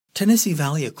Tennessee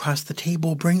Valley Across the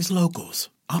Table brings locals,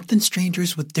 often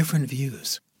strangers with different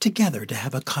views, together to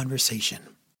have a conversation,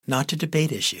 not to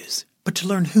debate issues, but to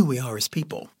learn who we are as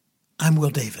people. I'm Will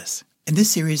Davis, and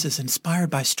this series is inspired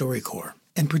by StoryCorps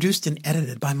and produced and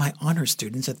edited by my honors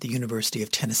students at the University of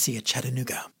Tennessee at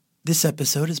Chattanooga. This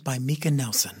episode is by Mika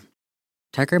Nelson.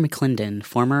 Tucker McClendon,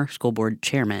 former school board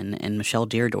chairman, and Michelle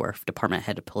Deardorff, department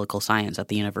head of political science at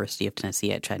the University of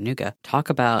Tennessee at Chattanooga, talk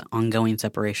about ongoing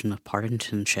separation of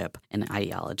partisanship and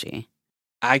ideology.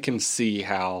 I can see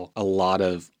how a lot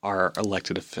of our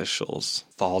elected officials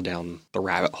fall down the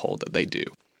rabbit hole that they do.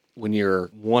 When you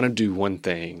want to do one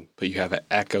thing, but you have an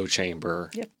echo chamber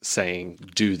saying,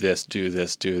 do this, do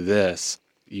this, do this,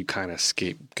 you kind of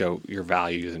scapegoat your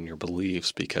values and your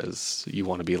beliefs because you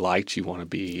want to be liked, you want to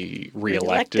be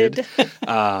reelected.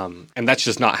 And that's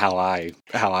just not how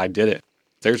I did it.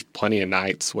 There's plenty of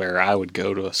nights where I would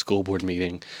go to a school board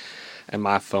meeting and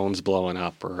my phone's blowing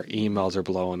up or emails are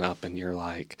blowing up, and you're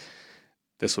like,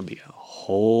 this would be a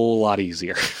whole lot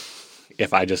easier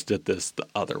if I just did this the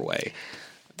other way.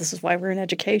 This is why we're in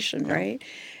education, right?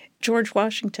 George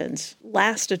Washington's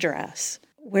last address,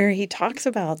 where he talks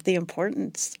about the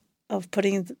importance of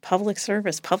putting public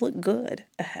service, public good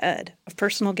ahead of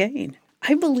personal gain.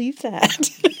 I believe that.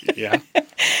 Yeah.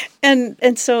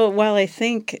 And so while I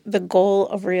think the goal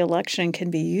of reelection can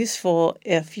be useful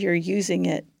if you're using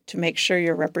it to make sure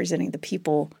you're representing the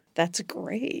people, that's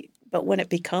great. But when it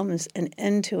becomes an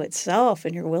end to itself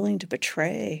and you're willing to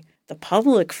betray the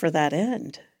public for that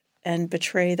end and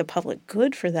betray the public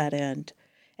good for that end,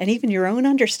 and even your own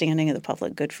understanding of the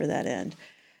public good for that end,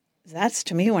 that's,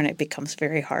 to me, when it becomes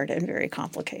very hard and very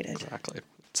complicated. Exactly.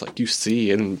 It's like you see,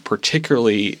 and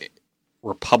particularly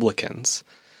Republicans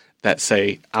that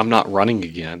say, I'm not running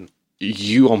again,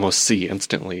 you almost see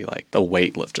instantly like the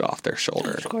weight lift off their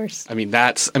shoulder. Of course. And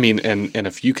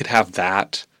if you could have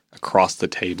that across the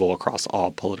table, across all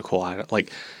political items,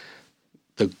 like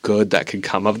the good that could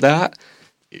come of that,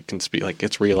 it can be like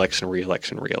it's reelection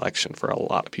for a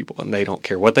lot of people, and they don't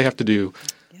care what they have to do.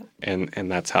 Yep.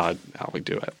 And that's how we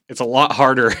do it. It's a lot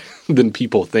harder than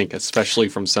people think, especially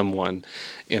from someone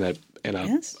in a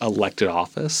elected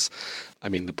office. I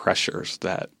mean, the pressures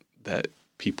that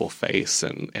people face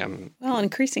and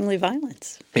increasingly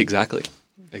violence. Exactly.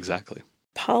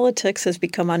 Politics has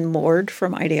become unmoored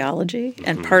from ideology,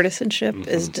 and partisanship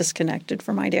is disconnected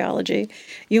from ideology.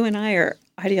 You and I are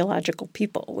ideological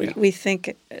people. We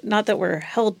think, not that we're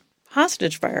held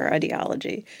hostage by our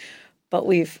ideology, but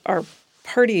our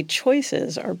party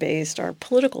choices are based, our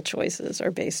political choices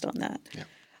are based on that. Yeah.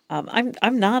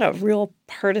 I'm not a real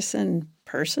partisan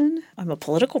person. I'm a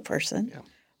political person. Yeah.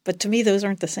 But to me, those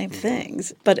aren't the same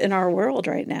things. But in our world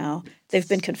right now, they've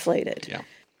been conflated. Yeah.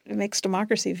 It makes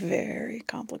democracy very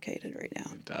complicated right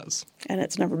now. It does. And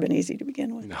it's never been easy to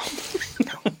begin with.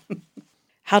 No.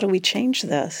 How do we change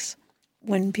this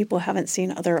when people haven't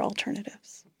seen other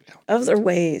alternatives, other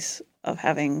ways of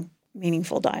having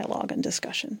meaningful dialogue and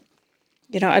discussion?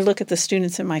 You know, I look at the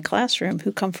students in my classroom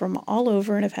who come from all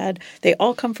over and they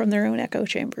all come from their own echo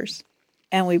chambers.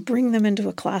 And we bring them into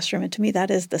a classroom. And to me,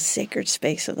 that is the sacred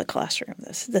space of the classroom.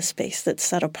 The space that's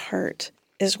set apart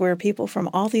is where people from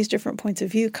all these different points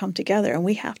of view come together. And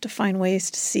we have to find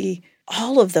ways to see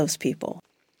all of those people,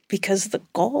 because the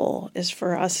goal is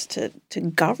for us to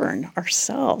govern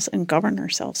ourselves and govern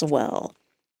ourselves well.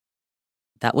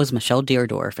 That was Michelle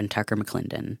Deardorff and Tucker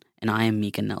McClendon, and I am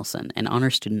Mika Nelson, an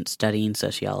honor student studying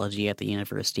sociology at the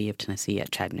University of Tennessee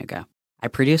at Chattanooga. I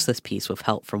produced this piece with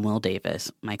help from Will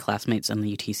Davis, my classmates in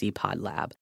the UTC Pod Lab,